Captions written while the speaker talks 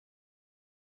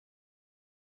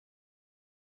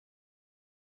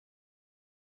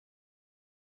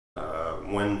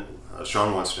when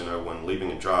Sean wants to know, when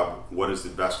leaving a job, what is the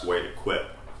best way to quit?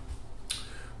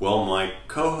 Well, my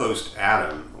co-host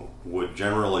Adam would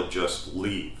generally just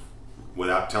leave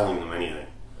without telling them anything.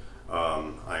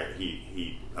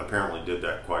 He apparently did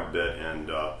that quite a bit,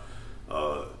 and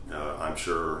I'm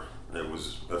sure it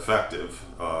was effective.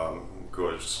 Of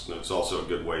course, it's also a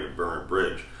good way to burn a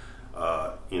bridge.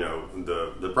 You know,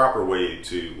 the proper way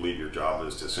to leave your job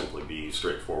is to simply be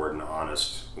straightforward and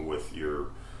honest with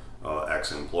your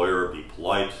ex-employer. Be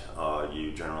polite.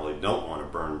 You generally don't want to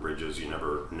burn bridges. You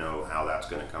never know how that's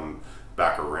going to come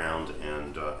back around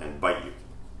and bite you.